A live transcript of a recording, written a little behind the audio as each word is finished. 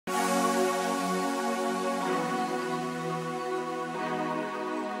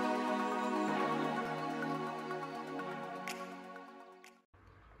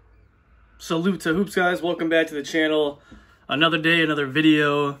Salute to hoops, guys. Welcome back to the channel. Another day, another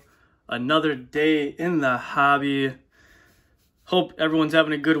video, another day in the hobby. Hope everyone's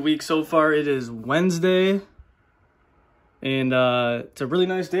having a good week so far. It is Wednesday, and it's a really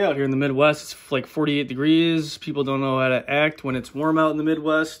nice day out here in the Midwest. It's like 48 degrees. People don't know how to act when it's warm out in the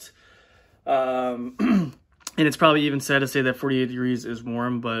Midwest. And it's probably even sad to say that 48 degrees is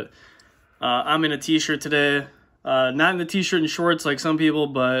warm, but I'm in a t-shirt today. Not in the t-shirt and shorts like some people,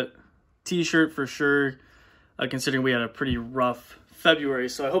 but t-shirt for sure, considering we had a pretty rough February.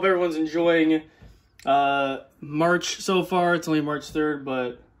 So I hope everyone's enjoying March so far. It's only March 3rd,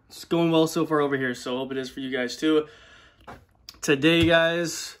 but it's going well so far over here, so I hope it is for you guys too. Today,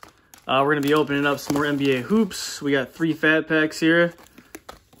 guys, we're going to be opening up some more NBA hoops. We got 3 fat packs here,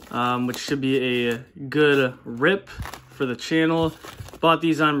 which should be a good rip for the channel. Bought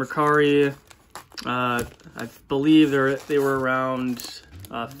these on Mercari. I believe they were around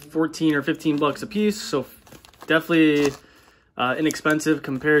 14 or 15 bucks a piece, so definitely inexpensive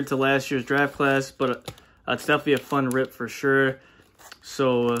compared to last year's draft class, but it's definitely a fun rip for sure.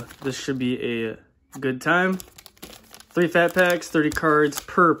 So this should be a good time. 3 fat packs, 30 cards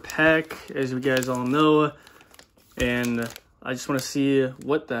per pack, as you guys all know, and I just want to see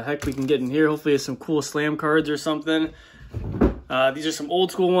what the heck we can get in here. Hopefully some cool slam cards or something. These are some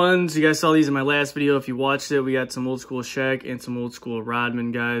old school ones. You guys saw these in my last video. If you watched it, we got some old school Shaq and some old school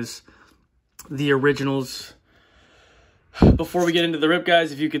Rodman, guys. The originals. Before we get into the rip,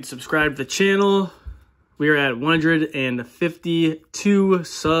 guys, if you could subscribe to the channel. We are at 152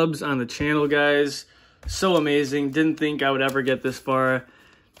 subs on the channel, guys. So amazing. Didn't think I would ever get this far.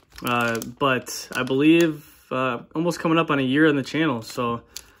 But I believe almost coming up on a year on the channel. So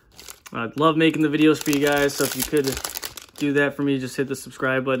I love making the videos for you guys. So if you could do that for me, just hit the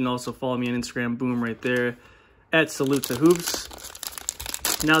subscribe button. Also follow me on Instagram, boom, right there at Salute to Hoops.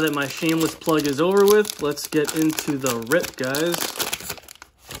 Now that my shameless plug is over with, let's get into the rip, guys.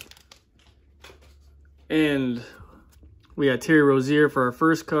 And we got Terry Rozier for our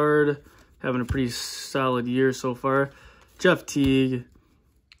first card, having a pretty solid year so far. Jeff Teague,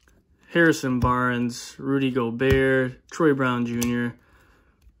 Harrison Barnes, Rudy Gobert, Troy Brown Jr.,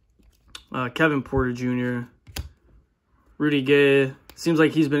 Kevin Porter Jr., Rudy Gay. Seems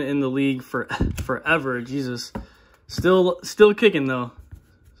like he's been in the league for forever. Jesus. Still kicking, though.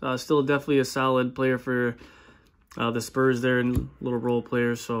 Still definitely a solid player for the Spurs there, and little role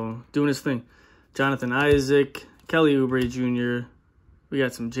player, so doing his thing. Jonathan Isaac, Kelly Oubre Jr., we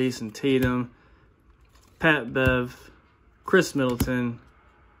got some Jason Tatum, Pat Bev, Chris Middleton,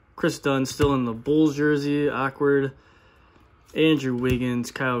 Chris Dunn still in the Bulls jersey, awkward. Andrew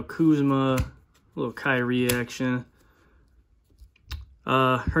Wiggins, Kyle Kuzma, a little Kyrie action.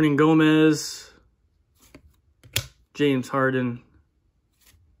 Hernan Gomez, James Harden,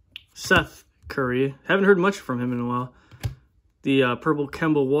 Seth Curry. Haven't heard much from him in a while. The purple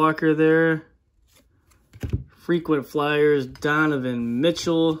Kemba Walker there. Frequent Flyers, Donovan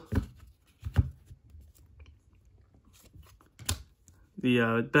Mitchell.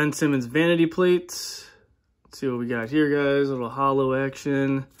 The Ben Simmons vanity plates. Let's see what we got here, guys. A little hollow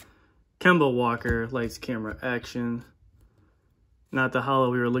action. Kemba Walker, lights, camera, action. Not the hollow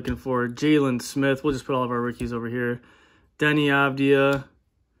we were looking for. Jalen Smith. We'll just put all of our rookies over here. Denny Avdia.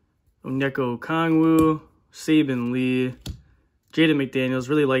 Onyeka Okongwu. Saban Lee. Jaden McDaniels.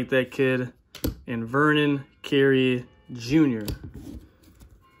 Really like that kid. And Vernon Carey Jr.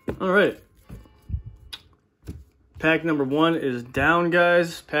 All right. Pack number 1 is down,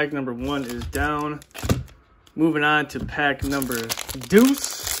 guys. Pack number 1 is down. Moving on to pack number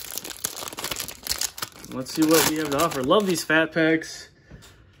deuce. Let's see what we have to offer. Love these fat packs.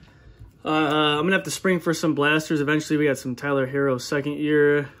 I'm gonna have to spring for some blasters. Eventually, we got some Tyler Hero second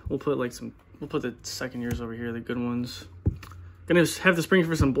year. We'll put the second years over here, the good ones. Gonna have to spring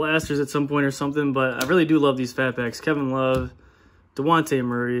for some blasters at some point or something, but I really do love these fat packs. Kevin Love, DeJounte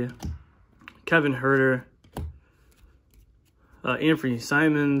Murray, Kevin Huerter, Anthony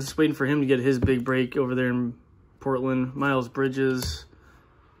Simons, waiting for him to get his big break over there in Portland. Miles Bridges,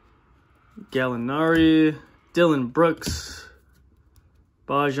 Gallinari, Dylan Brooks,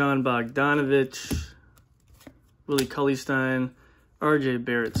 Bojan Bogdanovic, Willie Cully-Stein, RJ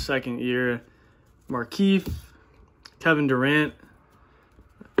Barrett second year, Markieff, Kevin Durant.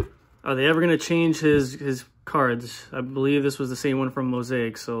 Are they ever going to change his cards? I believe this was the same one from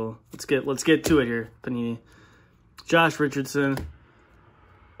Mosaic, so let's get to it here, Panini. Josh Richardson,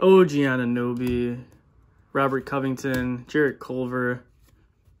 OG Anunoby, Robert Covington, Jarrett Culver,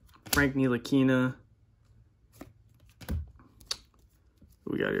 Frank Ntilikina.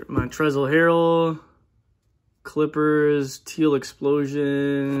 We got here Montrezl Harrell, Clippers, Teal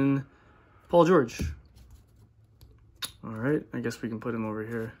Explosion, Paul George. All right, I guess we can put him over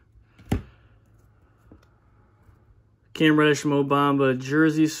here. Cam Reddish, Mo Bamba,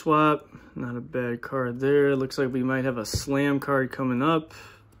 jersey swap. Not a bad card there. Looks like we might have a slam card coming up.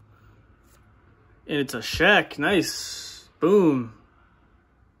 And it's a Shaq. Nice. Boom.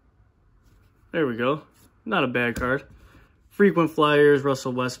 There we go. Not a bad card. Frequent Flyers,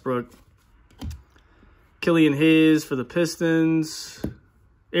 Russell Westbrook. Killian Hayes for the Pistons.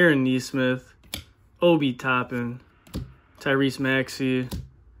 Aaron Nesmith. Obi Toppin. Tyrese Maxey.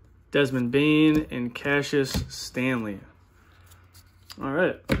 Desmond Bane. And Cassius Stanley. All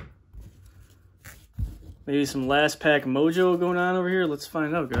right. Maybe some last pack mojo going on over here. Let's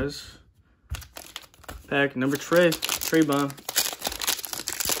find out, guys. Pack number Trey Bomb.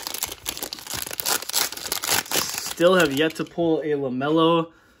 Still have yet to pull a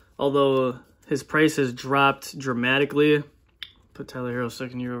LaMelo, although his price has dropped dramatically. Put Tyler Hero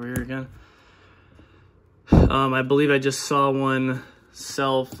second year over here again. I believe I just saw one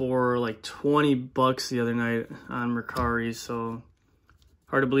sell for like 20 bucks the other night on Mercari, so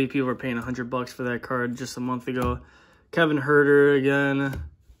hard to believe people were paying 100 bucks for that card just a month ago. Kevin Huerter again.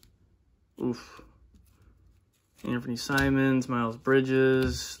 Oof. Anthony Simons, Miles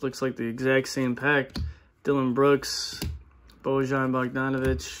Bridges. Looks like the exact same pack. Dylan Brooks, Bojan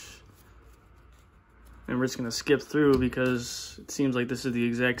Bogdanovic. And we're just going to skip through because it seems like this is the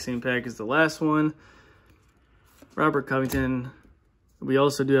exact same pack as the last one. Robert Covington. We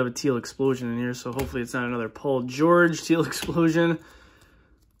also do have a Teal Explosion in here, so hopefully it's not another Paul George Teal Explosion.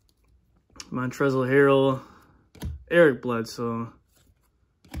 Montrezl Harrell, Eric Bledsoe,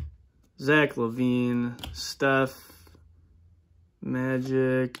 Zach LaVine, Steph,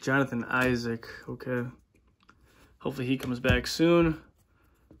 Magic, Jonathan Isaac. Okay. Hopefully he comes back soon.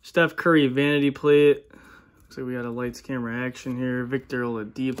 Steph Curry, Vanity Plate. Looks like we got a lights, camera, action here. Victor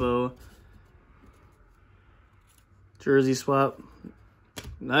Oladipo. Jersey swap.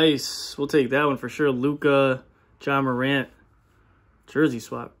 Nice. We'll take that one for sure. Luka, John Morant. Jersey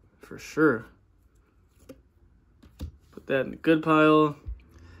swap for sure. Put that in the good pile.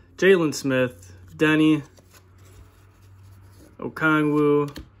 Jalen Smith, Denny,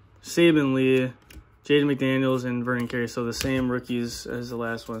 Okongwu, Saban Lee, Jaden McDaniels, and Vernon Carey. So the same rookies as the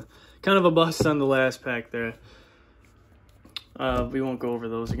last one. Kind of a bust on the last pack there. We won't go over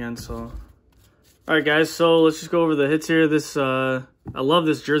those again. So, all right, guys. So let's just go over the hits here. This I love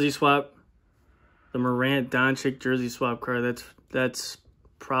this jersey swap. The Morant Doncic jersey swap card. That's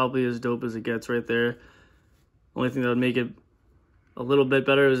probably as dope as it gets right there. Only thing that would make it a little bit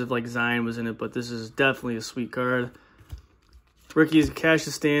better is if like Zion was in it, but this is definitely a sweet card. Rookies,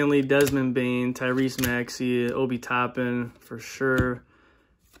 Cassius Stanley, Desmond Bane, Tyrese Maxey, Obi Toppin for sure.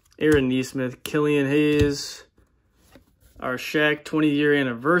 Aaron Nesmith, Killian Hayes. Our Shaq 20-year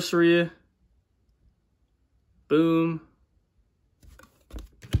anniversary. Boom.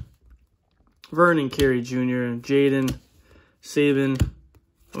 Vernon Carey Jr., Jaden, Saban,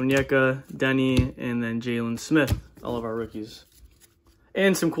 Onyeka, Denny, and then Jalen Smith. All of our rookies.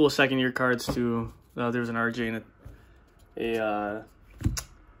 And some cool second-year cards, too. There was an RJ and a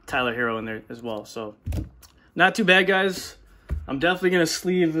Tyler Hero in there as well. So, not too bad, guys. I'm definitely going to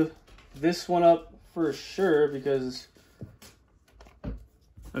sleeve this one up for sure because,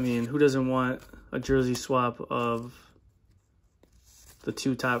 I mean, who doesn't want a jersey swap of the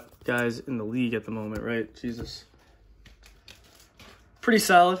two top guys in the league at the moment, right? Jesus. Pretty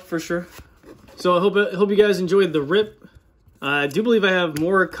solid for sure. So I hope you guys enjoyed the rip. I do believe I have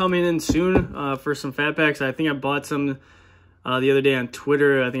more coming in soon for some fat packs. I think I bought some the other day on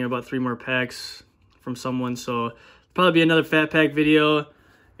Twitter. I think I bought 3 more packs from someone. So probably be another fat pack video.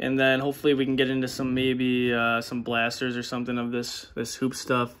 And then hopefully we can get into some maybe some blasters or something of this hoop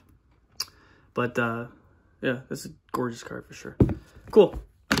stuff. But yeah, this is a gorgeous card for sure. Cool.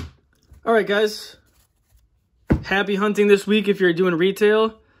 All right, guys. Happy hunting this week if you're doing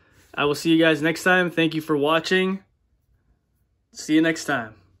retail. I will see you guys next time. Thank you for watching. See you next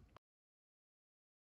time.